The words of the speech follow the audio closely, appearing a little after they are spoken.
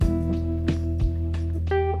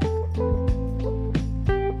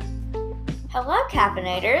Hello,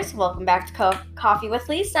 caffeinators. Welcome back to Coffee with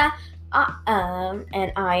Lisa.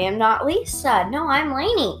 And I am not Lisa. No, I'm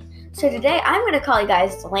Lainey. So today I'm going to call you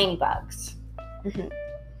guys the Ladybugs.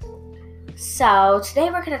 So today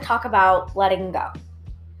we're going to talk about letting go.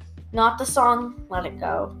 Not the song Let It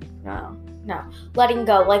Go. No. Letting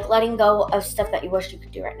go, like letting go of stuff that you wish you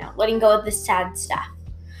could do right now. Letting go of the sad stuff.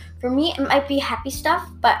 For me, it might be happy stuff,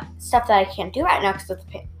 but stuff that I can't do right now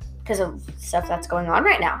because of stuff that's going on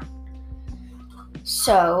right now.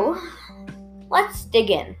 So, let's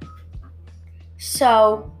dig in.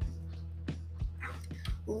 So,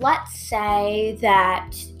 let's say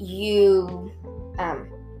that you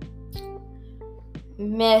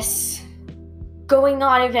miss going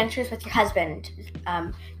on adventures with your husband,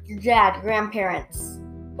 your dad, grandparents,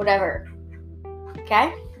 whatever.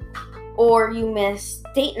 Okay? Or you miss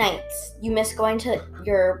date nights. You miss going to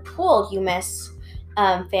your pool. You miss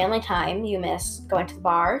family time. You miss going to the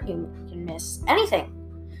bar. You miss anything.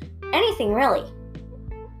 Anything, really.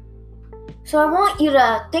 So I want you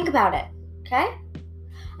to think about it, okay?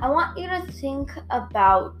 I want you to think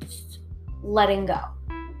about letting go.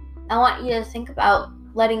 I want you to think about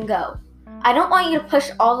letting go. I don't want you to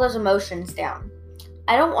push all those emotions down.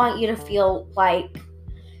 I don't want you to feel like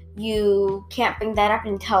you can't bring that up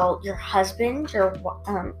and tell your husband,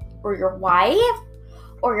 or your wife,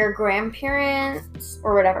 or your grandparents,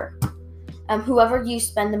 or whatever. Whoever you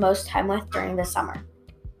spend the most time with during the summer.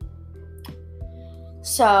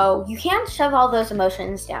 So you can't shove all those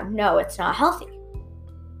emotions down. No, it's not healthy.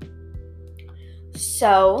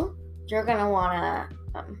 So you're going to want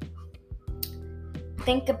to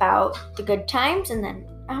think about the good times, and then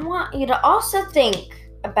I want you to also think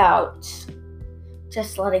about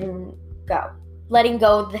just letting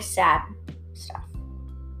go of the sad stuff.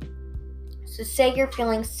 So say you're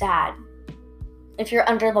feeling sad. If you're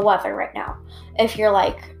under the weather right now, if you're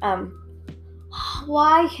like,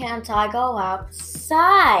 why can't I go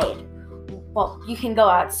outside? Well, you can go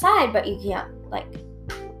outside, but you can't, but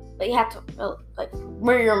you have to,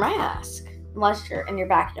 wear your mask, unless you're in your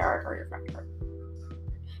backyard or your front yard.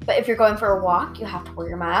 But if you're going for a walk, you have to wear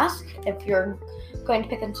your mask. If you're going to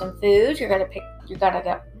pick up some food, you gotta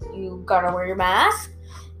wear your mask.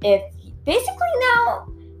 Basically now,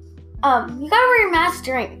 you gotta wear your mask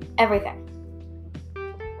during everything.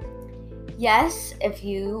 Yes, if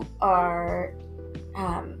you are,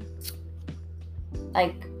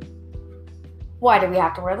 why do we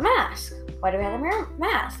have to wear the mask? Why do we have to wear a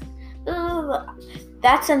mask?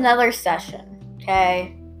 That's another session,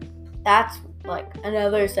 okay? That's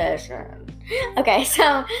another session. Okay,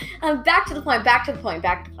 so back to the point.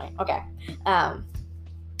 Okay.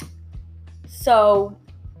 So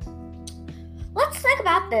let's think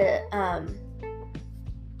about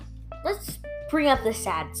let's bring up the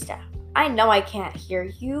sad stuff. I know I can't hear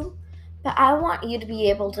you, but I want you to be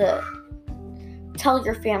able to tell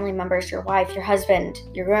your family members, your wife, your husband,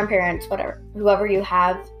 your grandparents, whatever, whoever you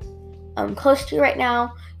have close to you right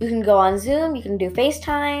now. You can go on Zoom, you can do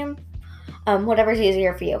FaceTime, whatever's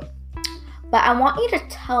easier for you. But I want you to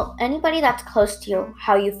tell anybody that's close to you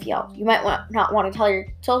how you feel. You might not want to tell your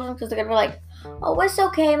children because they're going to be like, oh, it's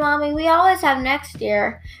okay, Mommy. We always have next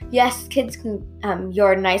year. Yes, kids can,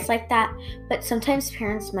 you're nice like that. But sometimes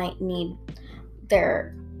parents might need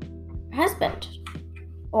their husband.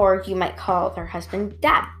 Or you might call their husband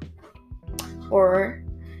Dad. Or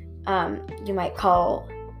you might call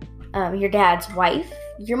your dad's wife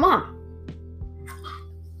your mom.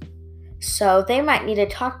 So they might need to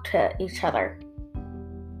talk to each other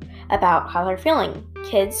about how they're feeling.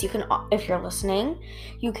 Kids, you can, if you're listening,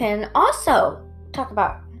 you can also talk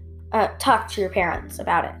to your parents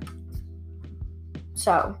about it.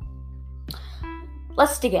 So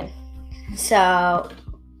let's dig in.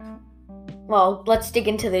 Let's dig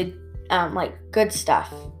into the good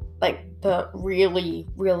stuff, the really,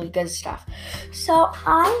 really good stuff. So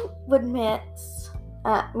I would miss,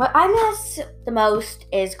 what I miss the most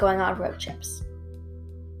is going on road trips.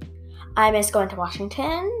 I miss going to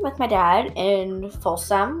Washington with my dad in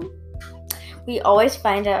Folsom. We always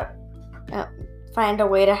find a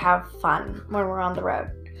way to have fun when we're on the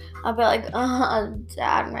road. I'll be like,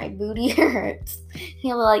 Dad, my booty hurts.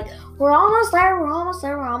 He'll be like, we're almost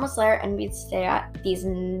there. And we'd stay at these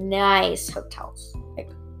nice hotels.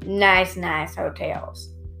 Nice hotels.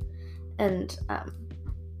 And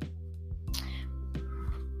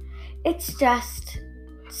it's just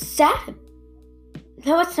sad.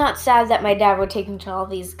 No, it's not sad that my dad would take him to all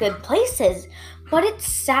these good places, but it's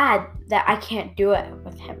sad that I can't do it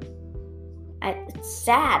with him. It's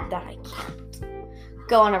sad that I can't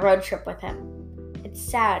go on a road trip with him. It's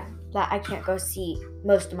sad that I can't go see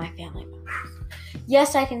most of my family members.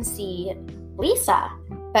 Yes, I can see Lisa,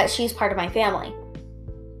 but she's part of my family.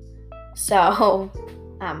 So,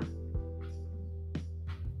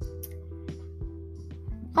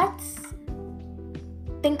 let's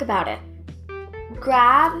think about it.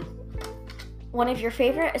 Grab one of your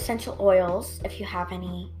favorite essential oils, if you have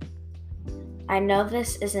any. I know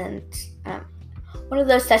this isn't one of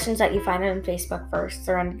those sessions that you find on Facebook first,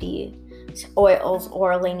 Serenity Oils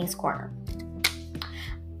or Lainey's Corner.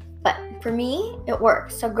 But for me, it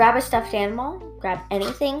works. So grab a stuffed animal, grab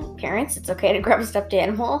anything. Parents, it's okay to grab a stuffed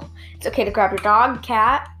animal. It's okay to grab your dog,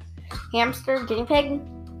 cat, hamster, guinea pig,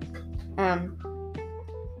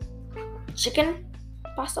 chicken,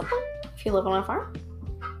 possibly, if you live on a farm.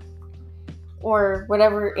 Or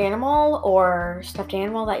whatever animal or stuffed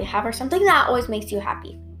animal that you have, or something that always makes you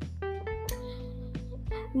happy.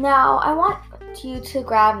 Now, I want you to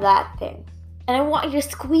grab that thing, and I want you to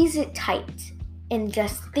squeeze it tight and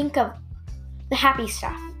just think of the happy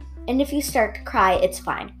stuff. And if you start to cry, it's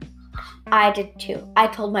fine. I did too. I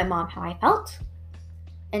told my mom how I felt,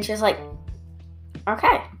 and she was like,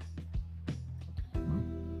 okay.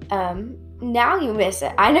 Now you miss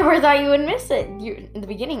it. I never thought you would miss it. In the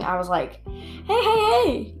beginning, I was like,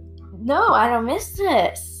 hey, no, I don't miss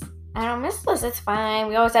this. It's fine.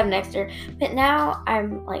 We always have next year. But now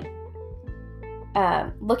I'm like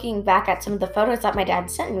looking back at some of the photos that my dad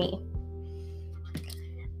sent me.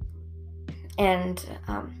 And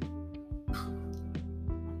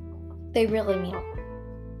they really mean it.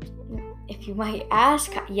 If you might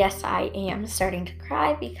ask, yes, I am starting to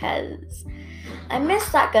cry because I miss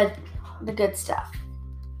the good stuff.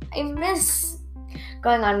 I miss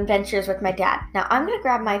going on adventures with my dad. Now, I'm going to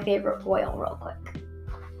grab my favorite oil real quick.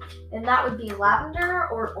 And that would be lavender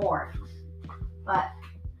or orange. But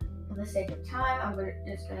for the sake of time, I'm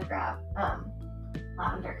just going to grab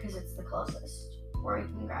lavender because it's the closest. Or you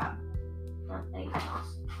can grab anything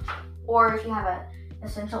else. Or if you have an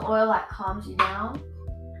essential oil that calms you down.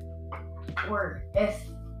 Or if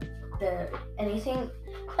anything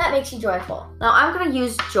that makes you joyful. Now, I'm going to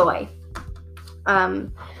use Joy.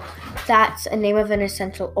 That's a name of an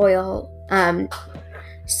essential oil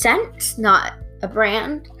scent, not a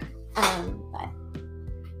brand.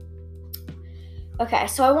 Okay,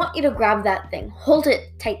 so I want you to grab that thing, hold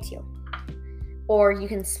it tight to you, or you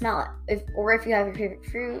can smell it. If you have your favorite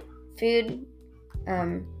food,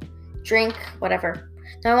 drink, whatever.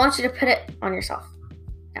 Now I want you to put it on yourself.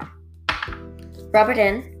 Now, rub it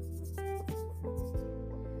in,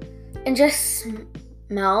 and just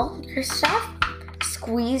smell your stuff.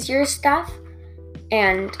 Squeeze your stuff,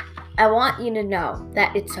 and I want you to know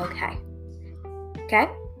that it's okay. Okay?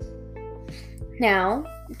 Now,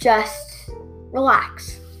 just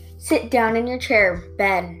relax. Sit down in your chair,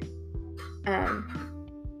 bed,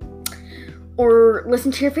 or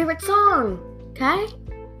listen to your favorite song, okay?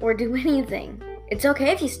 Or do anything. It's okay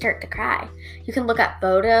if you start to cry. You can look at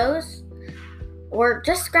photos, or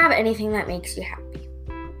just grab anything that makes you happy.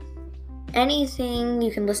 Anything you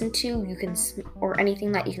can listen to, or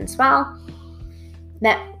anything that you can smell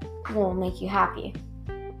that will make you happy.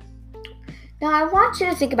 Now, I want you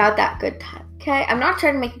to think about that good time, okay? I'm not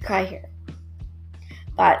trying to make you cry here,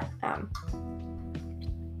 but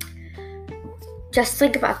just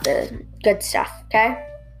think about the good stuff, okay?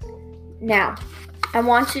 Now, I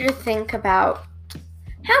want you to think about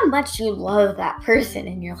how much you love that person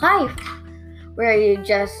in your life, where you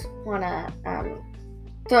just want to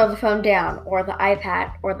throw the phone down, or the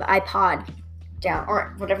iPad, or the iPod down,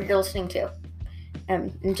 or whatever you're listening to,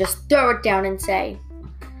 and just throw it down and say,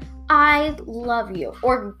 I love you.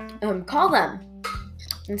 Or call them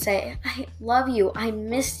and say, I love you, I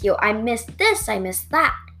miss you, I miss this, I miss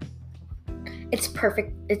that. It's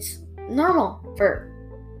perfect. It's normal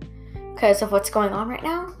because of what's going on right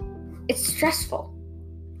now. It's stressful.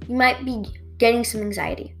 You might be getting some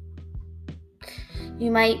anxiety. You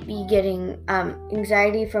might be getting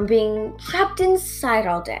anxiety from being trapped inside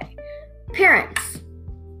all day. Parents,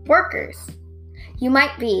 workers, you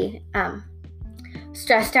might be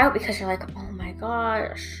stressed out because you're like, oh my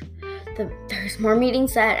gosh, there's more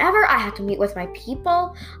meetings than ever. I have to meet with my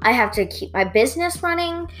people. I have to keep my business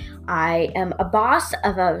running. I am a boss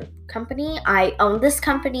of a company. I own this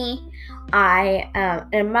company. I am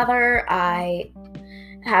a mother. I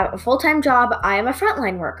have a full-time job. I am a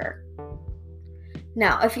frontline worker.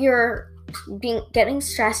 Now, if you're getting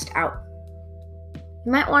stressed out,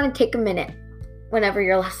 you might want to take a minute whenever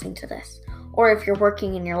you're listening to this, or if you're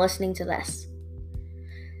working and you're listening to this.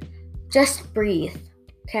 Just breathe,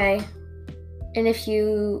 okay? And if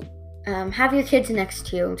you have your kids next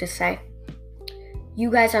to you, just say, you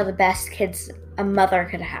guys are the best kids a mother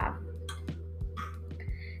could have.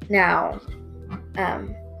 Now,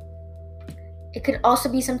 It could also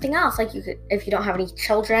be something else. Like if you don't have any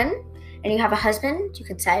children and you have a husband, you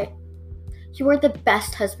could say, you are the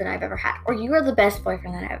best husband I've ever had. Or you are the best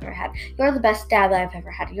boyfriend that I've ever had. You are the best dad that I've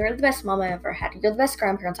ever had. You're the best mom I've ever had. You're the best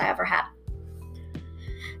grandparents I ever had.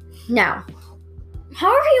 Now,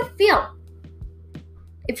 however you feel,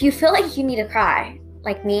 if you feel like you need to cry,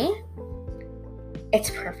 like me, it's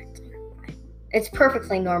perfectly fine. It's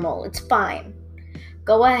perfectly normal. It's fine.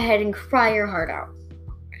 Go ahead and cry your heart out.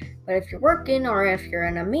 But if you're working or if you're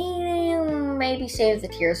in a meeting, maybe save the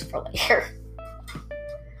tears for later.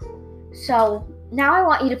 So now I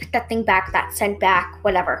want you to put that thing back, that scent back,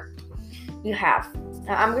 whatever you have.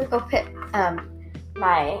 Now I'm going to go put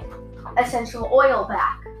my essential oil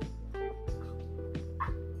back.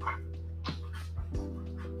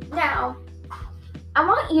 Now, I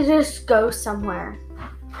want you to just go somewhere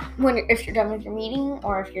if you're done with your meeting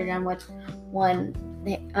or if you're done with one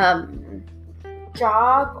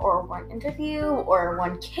job or one interview or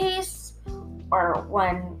one case or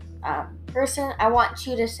one person. I want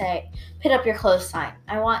you to say, put up your clothes sign.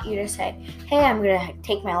 I want you to say, hey, I'm going to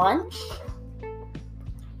take my lunch.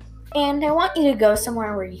 And I want you to go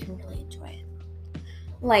somewhere where you can really enjoy it.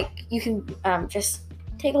 Like, you can just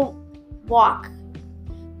take a walk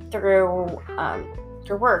through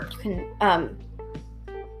your work. You can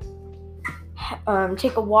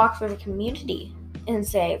take a walk through the community and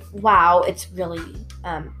say, wow, it's really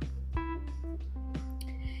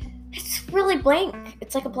blank.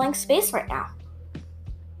 It's like a blank space right now.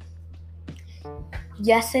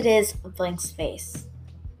 Yes, it is a blank space.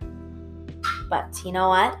 But you know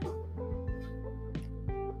what?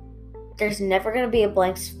 There's never going to be a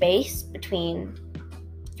blank space between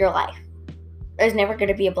your life. There's never going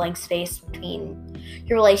to be a blank space between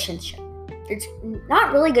your relationship. There's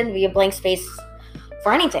not really going to be a blank space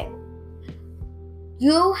for anything.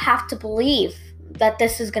 You have to believe that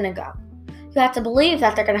this is going to go. You have to believe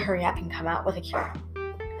that they're going to hurry up and come out with a cure.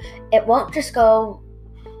 It won't just go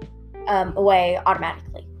away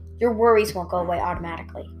automatically. Your worries won't go away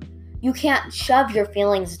automatically. You can't shove your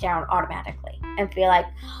feelings down automatically and be like,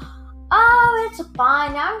 oh, it's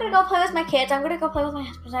fine. Now I'm going to go play with my kids. I'm going to go play with my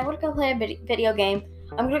husband. I'm going to go play a video game.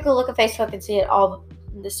 I'm going to go look at Facebook and see all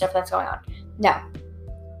the stuff that's going on. No.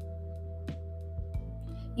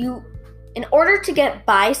 In order to get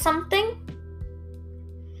by something,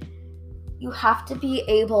 you have to be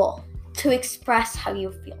able to express how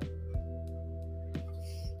you feel.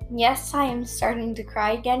 Yes, I am starting to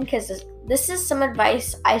cry again because this is some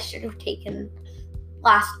advice I should have taken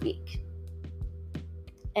last week.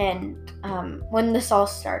 And when this all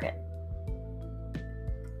started.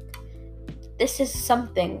 This is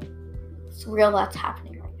something real that's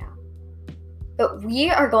happening right now. But we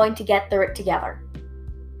are going to get through it together.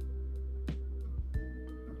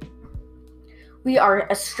 We are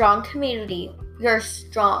a strong community. We are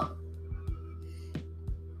strong.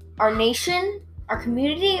 Our nation, our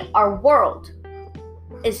community, our world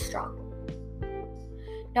is strong.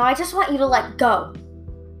 Now I just want you to let go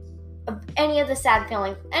of any of the sad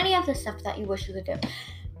feelings, any of the stuff that you wish you could do.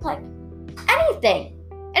 Like,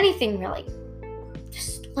 anything really.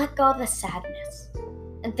 Just let go of the sadness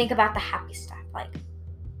and think about the happy stuff. Like,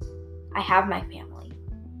 I have my family.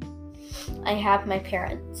 I have my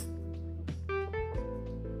parents.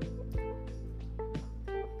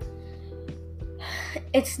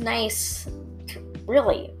 It's nice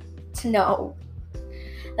to know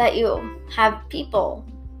that you have people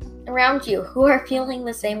around you who are feeling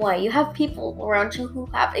the same way. You have people around you who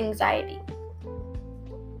have anxiety.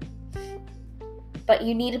 But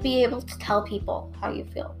you need to be able to tell people how you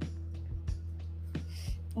feel.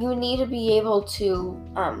 You need to be able to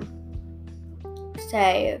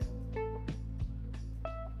say,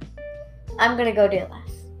 I'm going to go do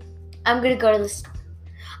this. I'm going to go to this.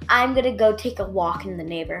 I'm going to go take a walk in the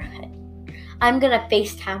neighborhood. I'm going to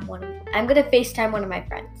FaceTime one of my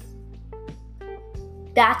friends.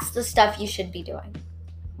 That's the stuff you should be doing.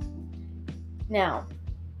 Now,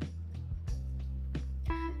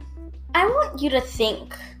 I want you to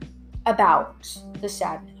think about the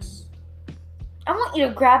sadness. I want you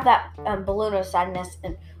to grab that balloon of sadness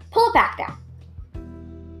and pull it back down.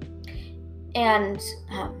 And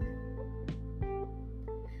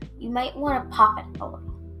you might want to pop it a little.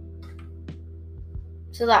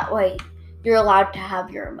 So that way you're allowed to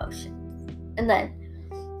have your emotions. And then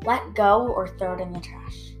let go or throw it in the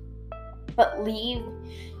trash. But leave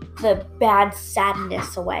the bad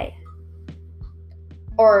sadness away.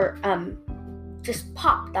 Or just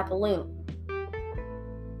pop that balloon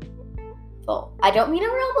full. I don't mean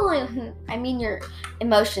a real balloon. I mean your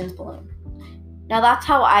emotions balloon. Now that's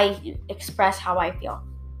how I express how I feel.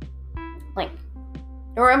 Like,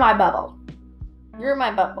 you're in my bubble. You're in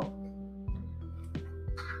my bubble.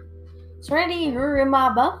 Serenity, you're in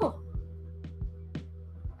my bubble.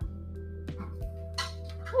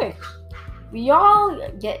 Hey, we all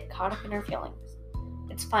get caught up in our feelings.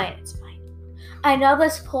 It's fine. I know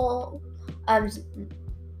this whole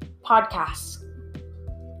podcast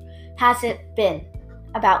hasn't been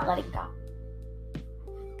about letting go.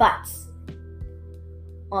 But,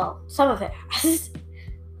 well, some of it has.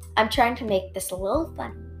 I'm trying to make this a little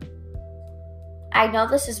fun. I know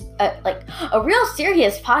this is a real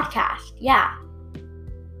serious podcast, yeah.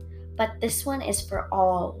 But this one is for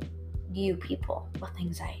all you people with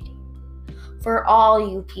anxiety. For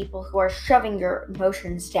all you people who are shoving your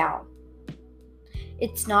emotions down.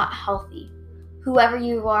 It's not healthy. Whoever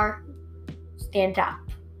you are, stand up.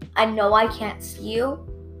 I know I can't see you,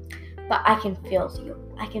 but I can feel you.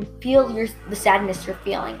 I can feel the sadness you're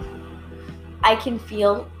feeling. I can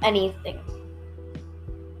feel anything.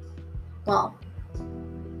 Well,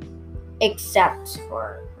 except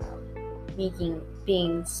for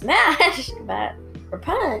being smashed or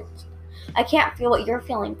punched. I can't feel what you're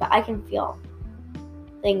feeling, but I can feel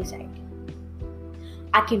the anxiety.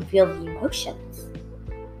 I can feel the emotions.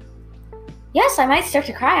 Yes, I might start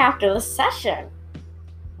to cry after this session.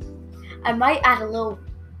 I might add a little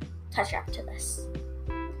touch-up to this.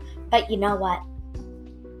 But you know what?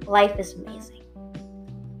 Life is amazing.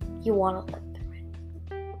 You want to live through it.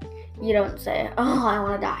 You don't say, oh, I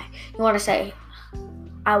want to die. You want to say,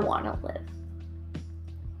 I want to live.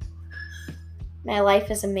 My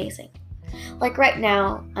life is amazing. Like right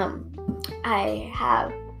now, I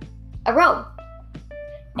have a robe.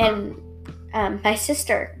 And my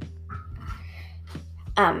sister,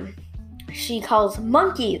 she calls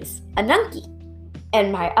monkeys a nunky.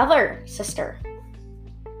 And my other sister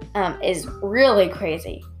is really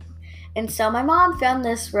crazy. And so my mom found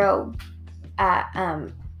this robe at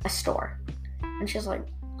a store. And she's like,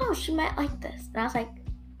 oh, she might like this. And I was like,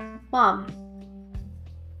 Mom,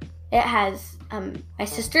 it has my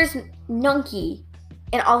sister's nunky.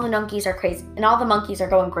 And all the nunkies are crazy. And all the monkeys are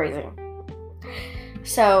going crazy.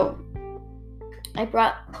 So I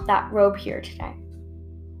brought that robe here today.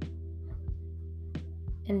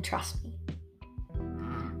 And trust me.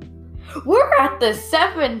 We're at the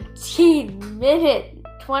 17-minute,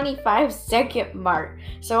 25-second mark.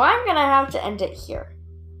 So I'm going to have to end it here.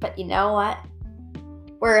 But you know what?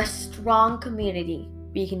 We're a strong community.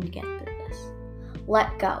 We can get through this.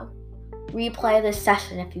 Let go. Replay this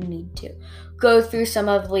session if you need to. Go through some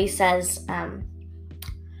of Lisa's, podcast.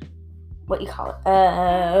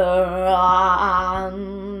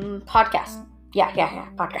 Yeah,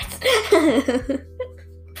 podcast.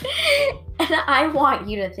 And I want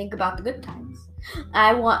you to think about the good times.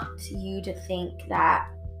 I want you to think that,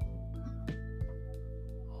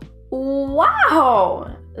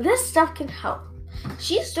 wow, this stuff can help.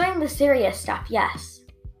 She's doing the serious stuff, yes.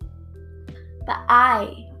 But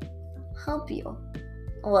I help you.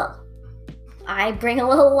 Well, I bring a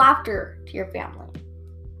little laughter to your family.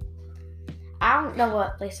 I don't know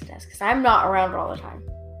what Lisa does because I'm not around all the time.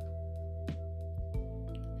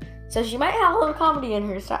 So she might have a little comedy in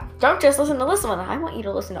her stuff. Don't just listen to this one. I want you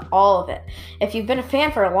to listen to all of it. If you've been a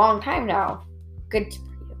fan for a long time now, good for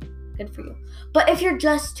you. Good for you. But if you're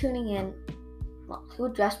just tuning in, well, who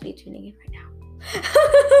would just be tuning in right now?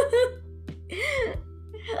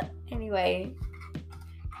 Anyway,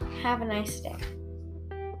 have a nice day.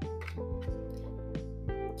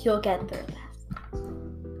 You'll get through this.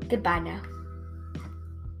 Goodbye now.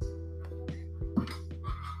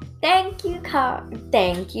 Thank you,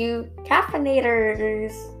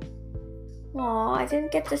 caffeinators. Aw, I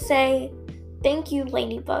didn't get to say thank you,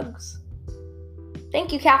 ladybugs.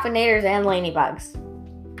 Thank you, caffeinators and ladybugs.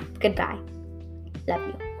 Goodbye. Love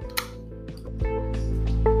you.